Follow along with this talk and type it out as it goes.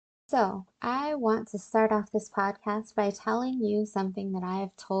So, I want to start off this podcast by telling you something that I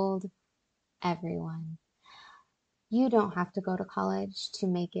have told everyone. You don't have to go to college to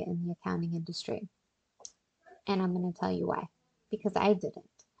make it in the accounting industry. And I'm going to tell you why. Because I didn't.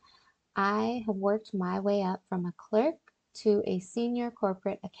 I have worked my way up from a clerk to a senior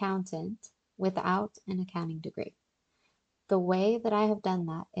corporate accountant without an accounting degree. The way that I have done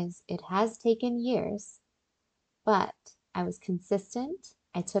that is it has taken years, but I was consistent.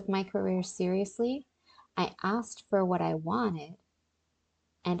 I took my career seriously. I asked for what I wanted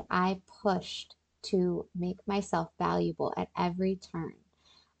and I pushed to make myself valuable at every turn.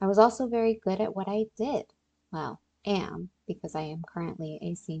 I was also very good at what I did. Well, am because I am currently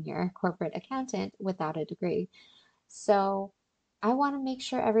a senior corporate accountant without a degree. So I want to make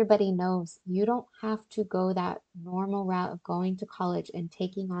sure everybody knows you don't have to go that normal route of going to college and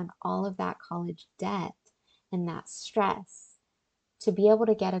taking on all of that college debt and that stress to be able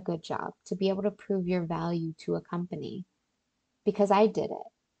to get a good job, to be able to prove your value to a company because I did it.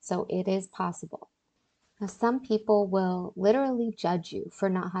 So it is possible. Now, some people will literally judge you for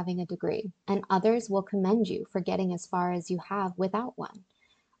not having a degree, and others will commend you for getting as far as you have without one.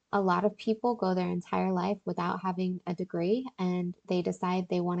 A lot of people go their entire life without having a degree, and they decide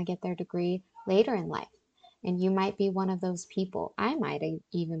they want to get their degree later in life. And you might be one of those people. I might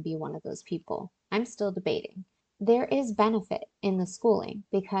even be one of those people. I'm still debating. There is benefit in the schooling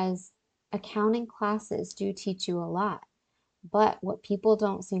because accounting classes do teach you a lot. But what people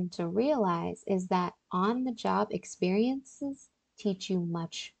don't seem to realize is that on the job experiences teach you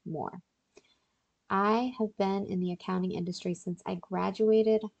much more. I have been in the accounting industry since I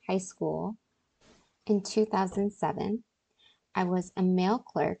graduated high school in 2007. I was a mail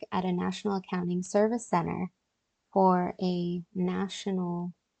clerk at a national accounting service center for a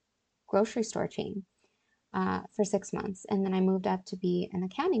national grocery store chain for 6 months. And then I moved up to be an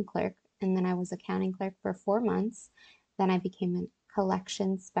accounting clerk. And then I was accounting clerk for 4 months. Then I became a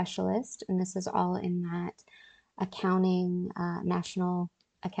collection specialist. And this is all in that national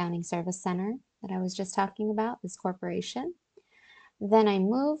accounting service center that I was just talking about, this corporation. Then I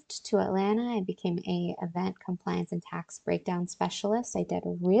moved to Atlanta. I became a event compliance and tax breakdown specialist. I did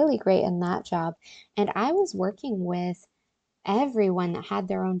really great in that job. And I was working with everyone that had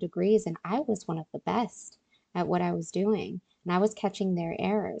their own degrees, and I was one of the best at what I was doing. And I was catching their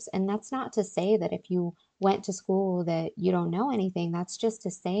errors. And that's not to say that if you went to school that you don't know anything. That's just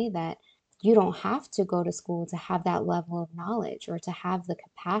to say that you don't have to go to school to have that level of knowledge or to have the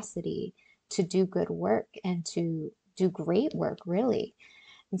capacity to do good work and to do great work, really.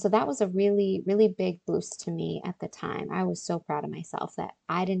 And so that was a really, really big boost to me at the time. I was so proud of myself that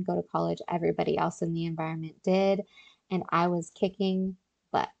I didn't go to college, everybody else in the environment did, and I was kicking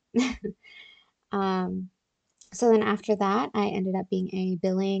butt. Um, so then after that, I ended up being a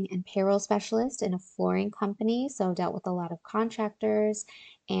billing and payroll specialist in a flooring company. So dealt with a lot of contractors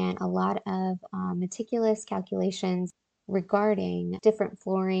and a lot of meticulous calculations regarding different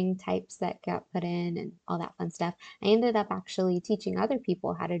flooring types that got put in and all that fun stuff. I ended up actually teaching other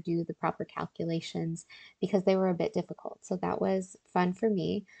people how to do the proper calculations because they were a bit difficult. So that was fun for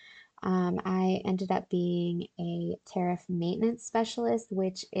me. I ended up being a tariff maintenance specialist,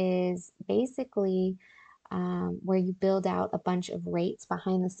 which is basically where you build out a bunch of rates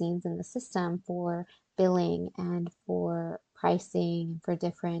behind the scenes in the system for billing and for pricing for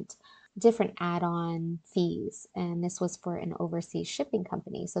different add-on fees. And this was for an overseas shipping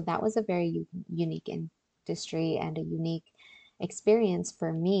company. So that was a very unique industry and a unique experience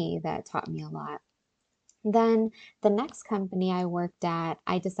for me that taught me a lot. Then the next company I worked at,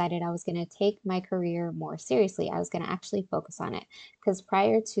 I decided I was going to take my career more seriously. I was going to actually focus on it because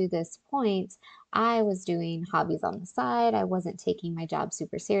prior to this point, I was doing hobbies on the side. I wasn't taking my job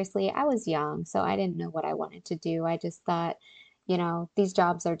super seriously. I was young, so I didn't know what I wanted to do. I just thought, these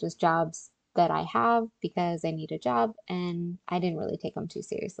jobs are just jobs that I have because I need a job, and I didn't really take them too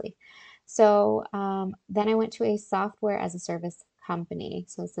seriously. So then I went to a software as a service company.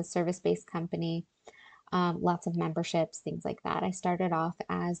 So it's a service-based company, lots of memberships, things like that. I started off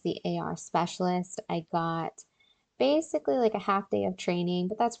as the AR specialist. I got basically like a half day of training,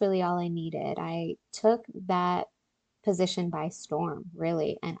 but that's really all I needed. I took that position by storm,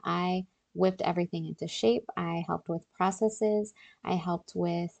 really, and I whipped everything into shape. I helped with processes. I helped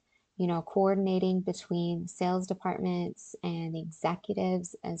with, coordinating between sales departments and the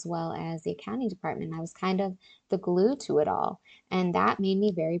executives as well as the accounting department. I was kind of the glue to it all, and that made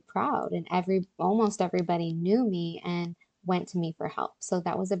me very proud. And almost everybody knew me and went to me for help. So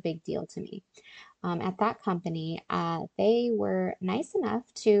that was a big deal to me. At that company, they were nice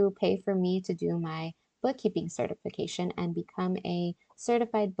enough to pay for me to do my bookkeeping certification and become a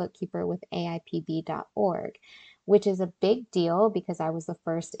certified bookkeeper with AIPB.org, which is a big deal because I was the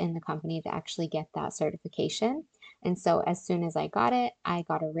first in the company to actually get that certification. And so as soon as I got it, I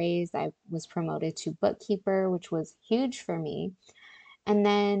got a raise. I was promoted to bookkeeper, which was huge for me. And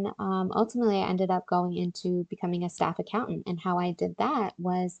then ultimately, I ended up going into becoming a staff accountant. And how I did that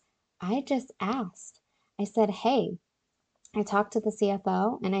was I just asked. I said, hey, I talked to the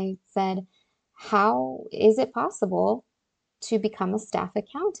CFO and I said, how is it possible to become a staff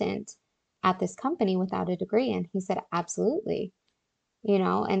accountant at this company without a degree? And he said, absolutely.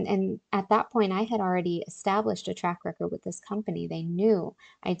 And at that point, I had already established a track record with this company. They knew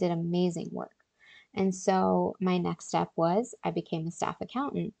I did amazing work. And so my next step was I became a staff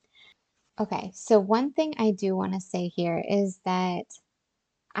accountant. Okay, so one thing I do want to say here is that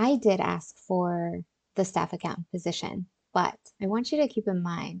I did ask for the staff accountant position, but I want you to keep in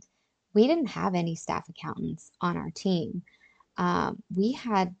mind we didn't have any staff accountants on our team. We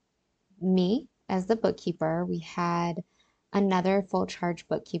had me as the bookkeeper, we had another full charge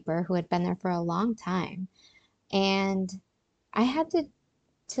bookkeeper who had been there for a long time, and I had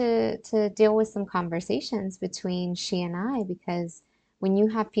to deal with some conversations between she and I because when you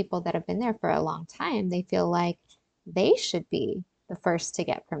have people that have been there for a long time, they feel like they should be the first to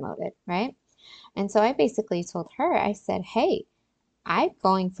get promoted, right? And so I basically told her, I said, hey, I'm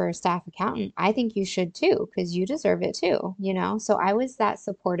going for a staff accountant. I think you should too, because you deserve it too. So I was that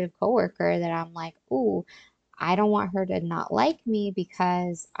supportive coworker that I'm like, ooh, I don't want her to not like me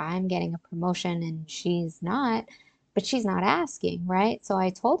because I'm getting a promotion and she's not, but she's not asking, right? So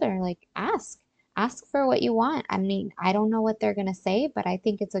I told her, like, ask for what you want. I mean, I don't know what they're going to say, but I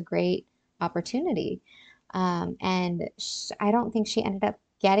think it's a great opportunity. And I don't think she ended up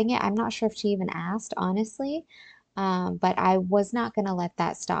getting it. I'm not sure if she even asked, honestly. But I was not going to let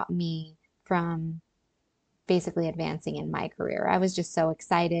that stop me from basically advancing in my career. I was just so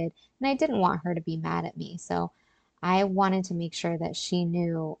excited and I didn't want her to be mad at me. So I wanted to make sure that she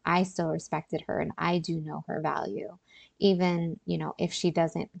knew I still respected her and I do know her value, even, if she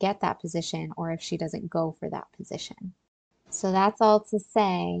doesn't get that position or if she doesn't go for that position. So that's all to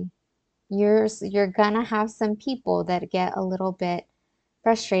say you're gonna have some people that get a little bit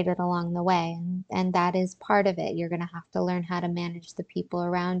frustrated along the way, and that is part of it. You're gonna have to learn how to manage the people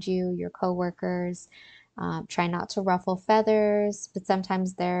around you, your coworkers. Try not to ruffle feathers, but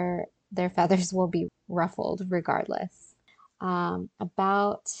sometimes their feathers will be ruffled regardless. About,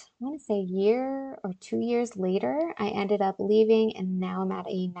 I want to say, a year or 2 years later, I ended up leaving, and now I'm at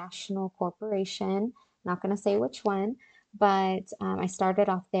a national corporation. Not going to say which one, but I started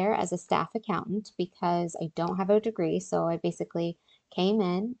off there as a staff accountant because I don't have a degree. So I basically came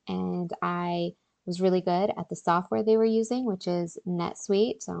in and I was really good at the software they were using, which is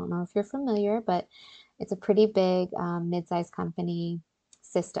NetSuite. So I don't know if you're familiar, but it's a pretty big mid-sized company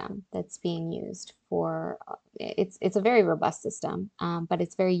system that's being used for it's a very robust system, but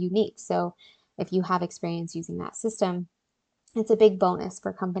it's very unique. So if you have experience using that system, it's a big bonus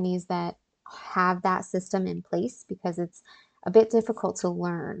for companies that have that system in place because it's a bit difficult to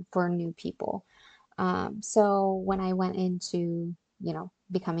learn for new people. So when I went into,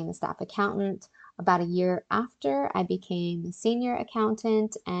 becoming the staff accountant, about a year after, I became a senior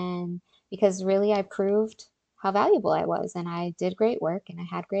accountant, and because really I proved how valuable I was, and I did great work, and I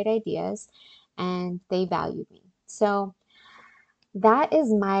had great ideas, and they valued me. So that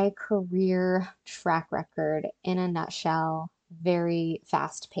is my career track record in a nutshell, very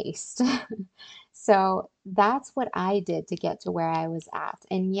fast paced. So that's what I did to get to where I was at.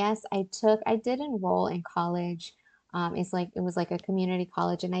 And yes, I did enroll in college. It was like a community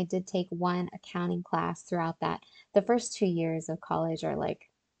college, and I did take one accounting class throughout that. The first 2 years of college are like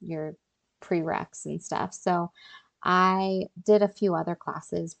your prereqs and stuff. So I did a few other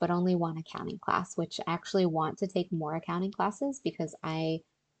classes, but only one accounting class, which I actually want to take more accounting classes because I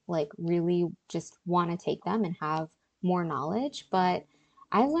like really just want to take them and have more knowledge. But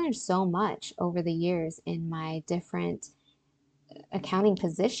I've learned so much over the years in my different accounting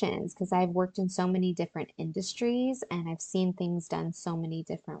positions because I've worked in so many different industries and I've seen things done so many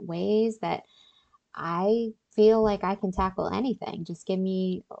different ways that I feel like I can tackle anything. Just give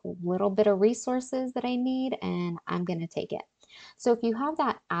me a little bit of resources that I need and I'm going to take it. So if you have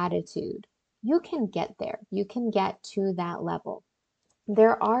that attitude, you can get there. You can get to that level.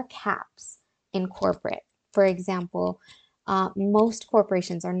 There are caps in corporate. For example, most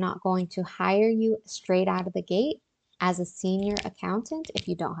corporations are not going to hire you straight out of the gate as a senior accountant if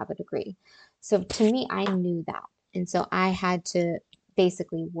you don't have a degree. So to me, I knew that. And so I had to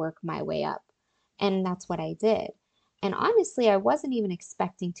basically work my way up. And that's what I did. And honestly, I wasn't even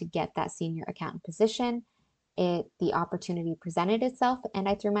expecting to get that senior accountant position. The opportunity presented itself and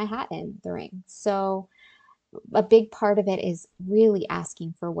I threw my hat in the ring. So a big part of it is really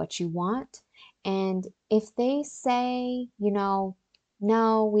asking for what you want. And if they say, no,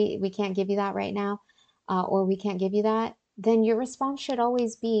 we can't give you that right now, or we can't give you that, then your response should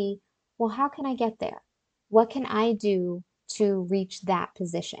always be, well, how can I get there? What can I do to reach that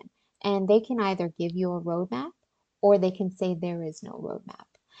position? And they can either give you a roadmap or they can say there is no roadmap.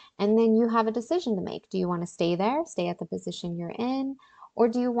 And then you have a decision to make. Do you want to stay there, stay at the position you're in, or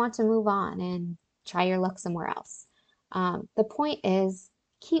do you want to move on and try your luck somewhere else? The point is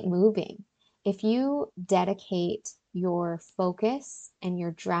keep moving. If you dedicate your focus and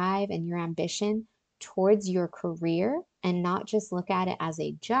your drive and your ambition towards your career and not just look at it as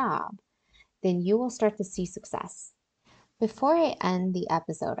a job, then you will start to see success. Before I end the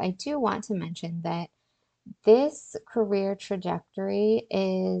episode, I do want to mention that this career trajectory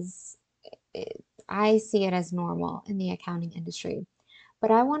is, I see it as normal in the accounting industry. But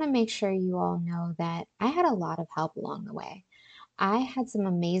I want to make sure you all know that I had a lot of help along the way. I had some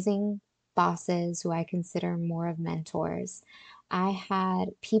amazing bosses who I consider more of mentors. I had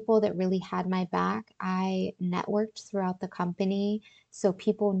people that really had my back. I networked throughout the company, so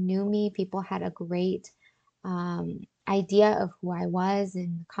people knew me. People had a great idea of who I was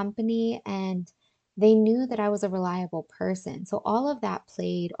in the company, and they knew that I was a reliable person. So all of that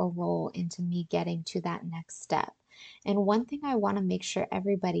played a role into me getting to that next step. And one thing I want to make sure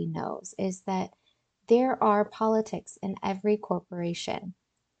everybody knows is that there are politics in every corporation.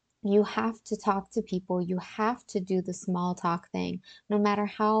 You have to talk to people, you have to do the small talk thing, no matter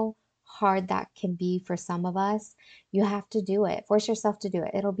how hard that can be for some of us. You have to do it. Force yourself to do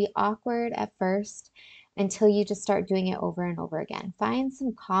it. It'll be awkward at first until you just start doing it over and over again. Find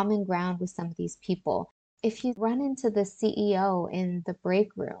some common ground with some of these people. If you run into the CEO in the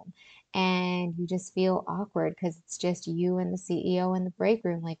break room and you just feel awkward because it's just you and the CEO in the break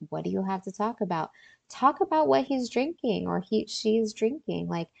room, like, what do you have to talk about? Talk about what he's drinking or she's drinking.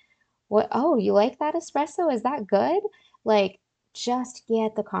 Like, what? Oh, you like that espresso? Is that good? Like, just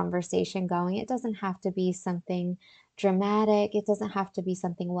get the conversation going. It doesn't have to be something dramatic. It doesn't have to be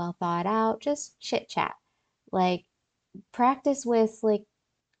something well thought out. Just chit chat. Like, practice with like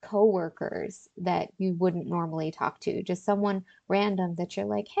coworkers that you wouldn't normally talk to. Just someone random that you're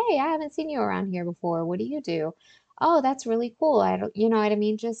like, "Hey, I haven't seen you around here before. What do you do?" "Oh, that's really cool." I don't, you know what I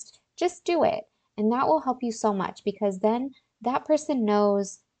mean? Just do it. And that will help you so much because then that person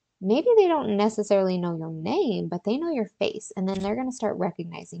knows maybe they don't necessarily know your name, but they know your face and then they're going to start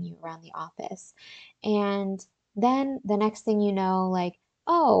recognizing you around the office. And then the next thing you know, like,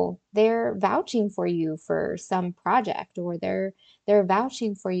 oh, they're vouching for you for some project or they're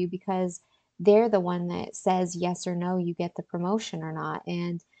vouching for you because they're the one that says yes or no, you get the promotion or not.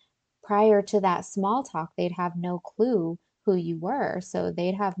 And prior to that small talk, they'd have no clue who you were. So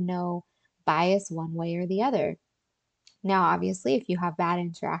they'd have no bias one way or the other. Now, obviously, if you have bad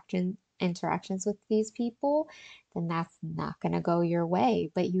interactions with these people, then that's not going to go your way.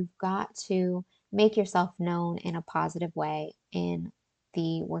 But you've got to make yourself known in a positive way in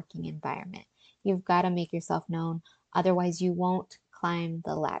the working environment. You've got to make yourself known, otherwise you won't climb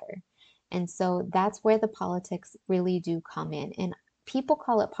the ladder. And so that's where the politics really do come in. And people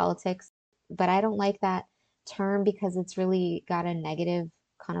call it politics, but I don't like that term because it's really got a negative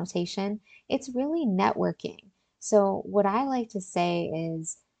connotation. It's really networking. So what I like to say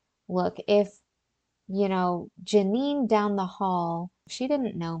is, look, if, Janine down the hall, she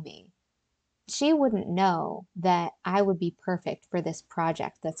didn't know me. She wouldn't know that I would be perfect for this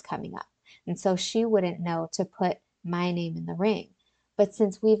project that's coming up. And so she wouldn't know to put my name in the ring. But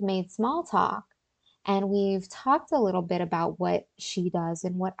since we've made small talk and we've talked a little bit about what she does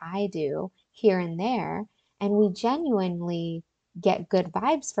and what I do here and there, and we genuinely get good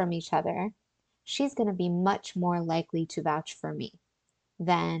vibes from each other, she's going to be much more likely to vouch for me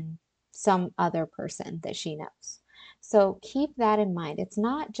than some other person that she knows. So keep that in mind. It's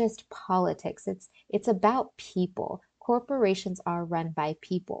not just politics. It's about people. Corporations are run by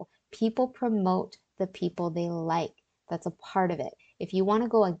people. People promote the people they like. That's a part of it. If you want to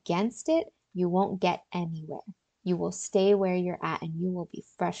go against it, you won't get anywhere. You will stay where you're at and you will be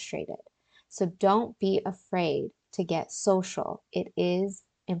frustrated. So don't be afraid to get social. It is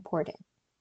important.